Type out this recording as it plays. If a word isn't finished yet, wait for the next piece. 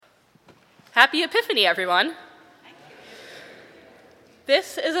Happy Epiphany, everyone.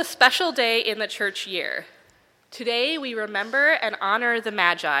 This is a special day in the church year. Today we remember and honor the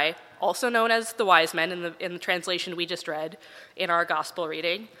Magi, also known as the wise men in the translation we just read in our gospel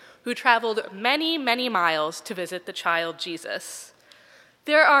reading, who traveled many, many miles to visit the child Jesus.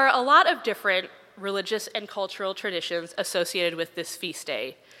 There are a lot of different religious and cultural traditions associated with this feast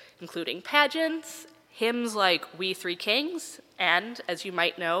day, including pageants, hymns like We Three Kings, and, as you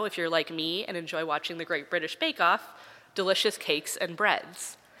might know if you're like me and enjoy watching the Great British Bake Off, delicious cakes and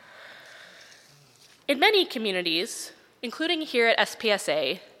breads. In many communities, including here at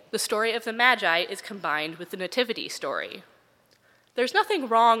SPSA, the story of the Magi is combined with the Nativity story. There's nothing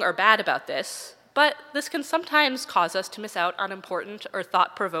wrong or bad about this, but this can sometimes cause us to miss out on important or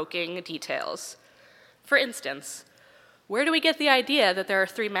thought-provoking details. For instance, where do we get the idea that there are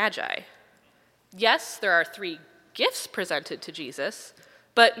three Magi? Yes, there are three gifts presented to Jesus,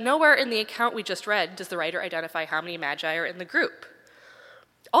 but nowhere in the account we just read does the writer identify how many Magi are in the group.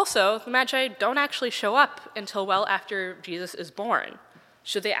 Also, the Magi don't actually show up until well after Jesus is born.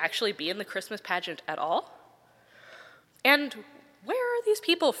 Should they actually be in the Christmas pageant at all? And where are these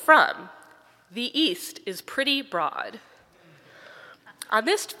people from? The East is pretty broad. On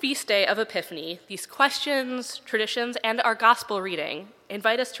this feast day of Epiphany, these questions, traditions, and our gospel reading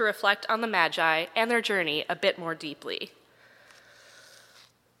invite us to reflect on the Magi and their journey a bit more deeply.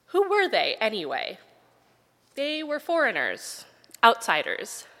 Who were they, anyway? They were foreigners,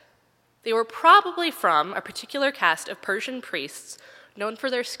 outsiders. They were probably from a particular caste of Persian priests known for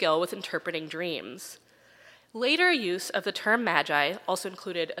their skill with interpreting dreams. Later use of the term Magi also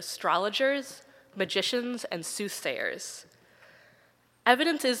included astrologers, magicians, and soothsayers.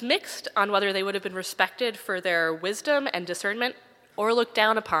 Evidence is mixed on whether they would have been respected for their wisdom and discernment or looked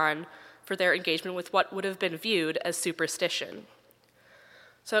down upon for their engagement with what would have been viewed as superstition.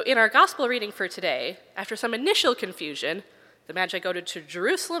 So in our gospel reading for today, after some initial confusion, the Magi go to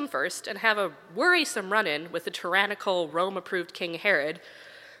Jerusalem first and have a worrisome run-in with the tyrannical Rome-approved King Herod.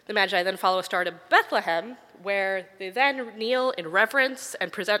 The Magi then follow a star to Bethlehem, where they then kneel in reverence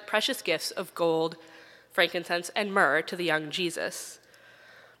and present precious gifts of gold, frankincense, and myrrh to the young Jesus.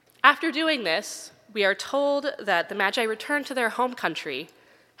 After doing this, we are told that the Magi return to their home country,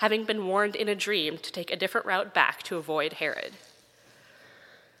 having been warned in a dream to take a different route back to avoid Herod.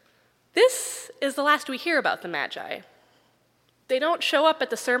 This is the last we hear about the Magi. They don't show up at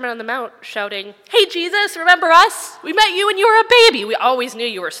the Sermon on the Mount shouting, "Hey Jesus, remember us? We met you when you were a baby. We always knew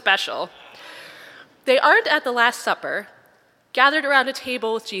you were special." They aren't at the Last Supper, gathered around a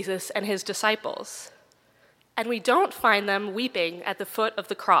table with Jesus and his disciples. And we don't find them weeping at the foot of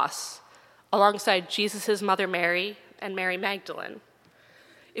the cross, alongside Jesus' mother Mary and Mary Magdalene.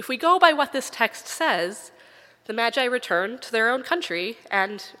 If we go by what this text says, the Magi return to their own country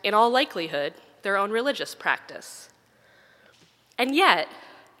and, in all likelihood, their own religious practice. And yet,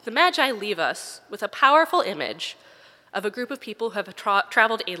 the Magi leave us with a powerful image of a group of people who have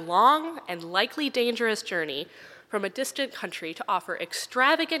traveled a long and likely dangerous journey from a distant country to offer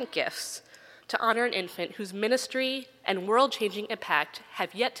extravagant gifts to honor an infant whose ministry and world-changing impact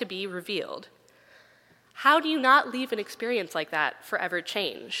have yet to be revealed. How do you not leave an experience like that forever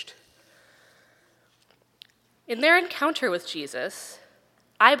changed? In their encounter with Jesus,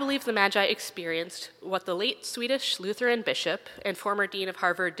 I believe the Magi experienced what the late Swedish Lutheran bishop and former dean of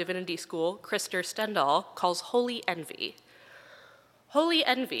Harvard Divinity School, Krister Stendahl, calls holy envy. Holy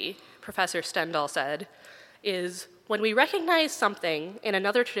envy, Professor Stendahl said, is when we recognize something in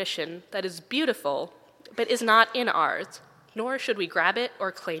another tradition that is beautiful but is not in ours, nor should we grab it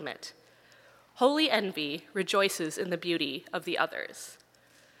or claim it. Holy envy rejoices in the beauty of the others.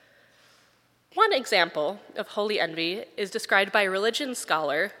 One example of holy envy is described by religion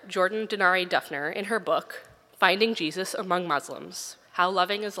scholar Jordan Denari Duffner in her book, Finding Jesus Among Muslims: How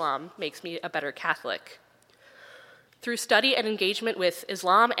Loving Islam Makes Me a Better Catholic. Through study and engagement with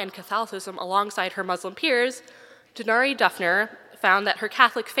Islam and Catholicism alongside her Muslim peers, Denari Duffner found that her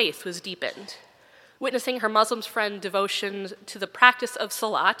Catholic faith was deepened. Witnessing her Muslim friend devotion to the practice of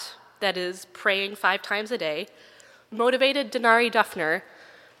salat, that is, praying 5 times a day, motivated Denari Duffner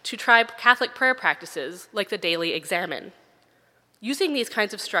to try Catholic prayer practices like the daily examen. Using these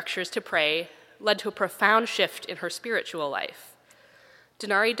kinds of structures to pray led to a profound shift in her spiritual life.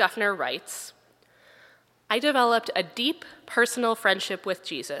 Denari Duffner writes, "I developed a deep personal friendship with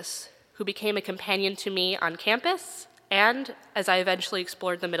Jesus, who became a companion to me on campus and as I eventually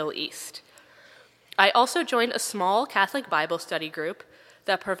explored the Middle East. I also joined a small Catholic Bible study group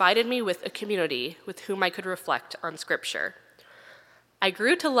that provided me with a community with whom I could reflect on Scripture. I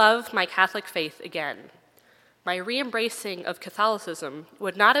grew to love my Catholic faith again. My re-embracing of Catholicism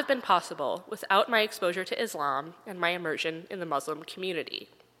would not have been possible without my exposure to Islam and my immersion in the Muslim community.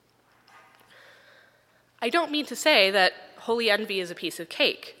 I don't mean to say that holy envy is a piece of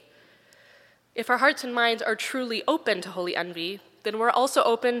cake. If our hearts and minds are truly open to holy envy, then we're also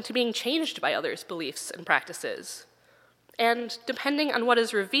open to being changed by others' beliefs and practices. And depending on what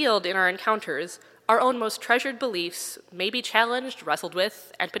is revealed in our encounters, our own most treasured beliefs may be challenged, wrestled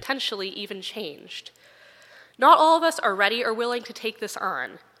with, and potentially even changed. Not all of us are ready or willing to take this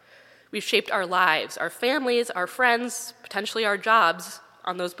on. We've shaped our lives, our families, our friends, potentially our jobs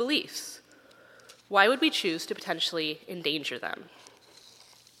on those beliefs. Why would we choose to potentially endanger them?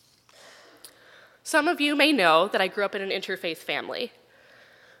 Some of you may know that I grew up in an interfaith family.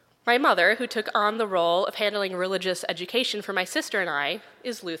 My mother, who took on the role of handling religious education for my sister and I,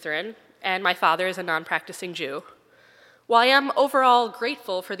 is Lutheran, and my father is a non-practicing Jew. While I am overall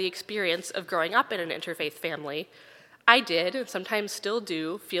grateful for the experience of growing up in an interfaith family, I did, and sometimes still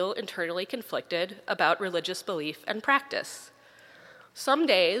do, feel internally conflicted about religious belief and practice. Some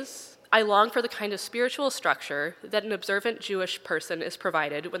days, I long for the kind of spiritual structure that an observant Jewish person is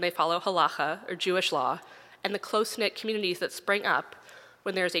provided when they follow halacha, or Jewish law, and the close-knit communities that spring up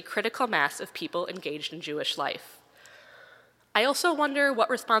when there is a critical mass of people engaged in Jewish life. I also wonder what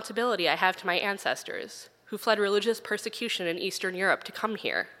responsibility I have to my ancestors, who fled religious persecution in Eastern Europe to come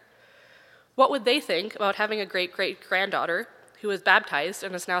here. What would they think about having a great-great-granddaughter who was baptized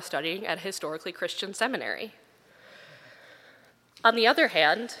and is now studying at a historically Christian seminary? On the other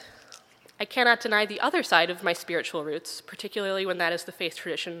hand, I cannot deny the other side of my spiritual roots, particularly when that is the faith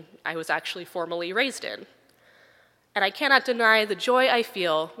tradition I was actually formally raised in. And I cannot deny the joy I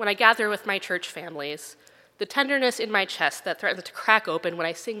feel when I gather with my church families, the tenderness in my chest that threatens to crack open when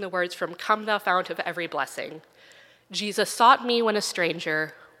I sing the words from Come Thou Fount of Every Blessing. Jesus sought me when a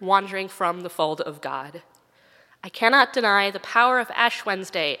stranger, wandering from the fold of God. I cannot deny the power of Ash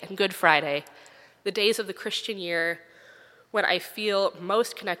Wednesday and Good Friday, the days of the Christian year when I feel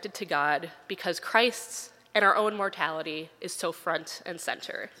most connected to God because Christ's and our own mortality is so front and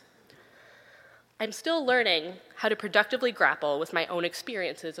center. I'm still learning how to productively grapple with my own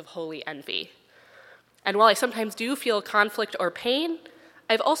experiences of holy envy. And while I sometimes do feel conflict or pain,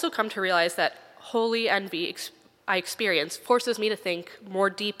 I've also come to realize that holy envy I experience forces me to think more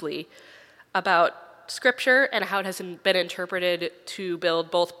deeply about Scripture and how it has been interpreted to build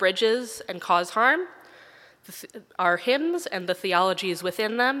both bridges and cause harm, our hymns and the theologies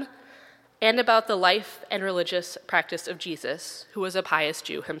within them, and about the life and religious practice of Jesus, who was a pious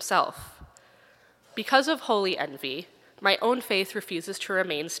Jew himself. Because of holy envy, my own faith refuses to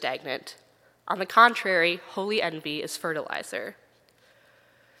remain stagnant. On the contrary, holy envy is fertilizer.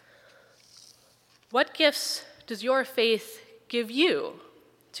 What gifts does your faith give you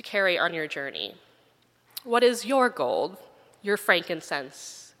to carry on your journey? What is your gold, your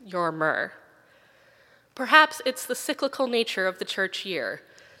frankincense, your myrrh? Perhaps it's the cyclical nature of the church year,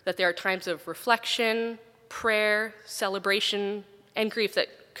 that there are times of reflection, prayer, celebration, and grief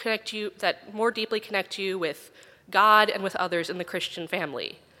that more deeply connect you with God and with others in the Christian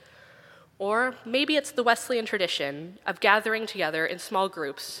family. Or maybe it's the Wesleyan tradition of gathering together in small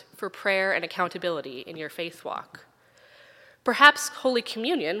groups for prayer and accountability in your faith walk. Perhaps Holy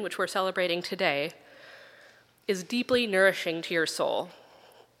Communion, which we're celebrating today, is deeply nourishing to your soul.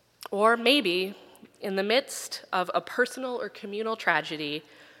 Or maybe, in the midst of a personal or communal tragedy,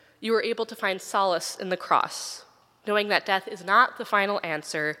 you were able to find solace in the cross, knowing that death is not the final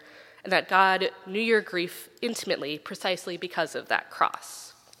answer and that God knew your grief intimately precisely because of that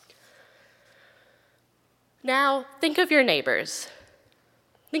cross. Now, think of your neighbors.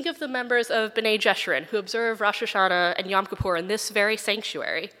 Think of the members of B'nai Jeshurun who observe Rosh Hashanah and Yom Kippur in this very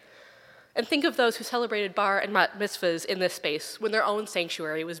sanctuary. And think of those who celebrated bar and mitzvahs in this space when their own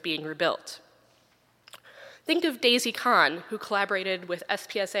sanctuary was being rebuilt. Think of Daisy Kahn, who collaborated with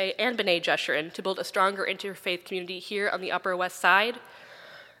SPSA and B'nai Jeshurun to build a stronger interfaith community here on the Upper West Side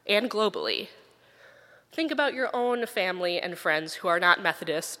and globally. Think about your own family and friends who are not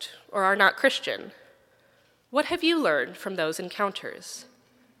Methodist or are not Christian. What have you learned from those encounters?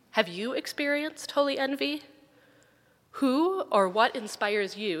 Have you experienced holy envy? Who or what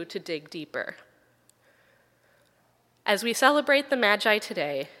inspires you to dig deeper? As we celebrate the Magi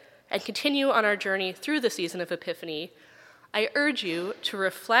today and continue on our journey through the season of Epiphany, I urge you to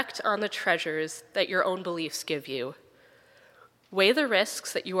reflect on the treasures that your own beliefs give you. Weigh the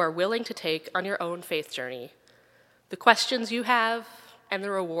risks that you are willing to take on your own faith journey, the questions you have, and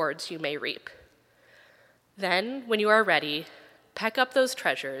the rewards you may reap. Then, when you are ready, pack up those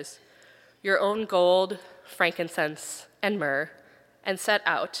treasures, your own gold, frankincense, and myrrh, and set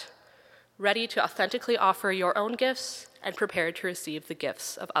out, ready to authentically offer your own gifts and prepared to receive the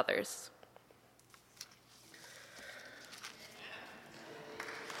gifts of others.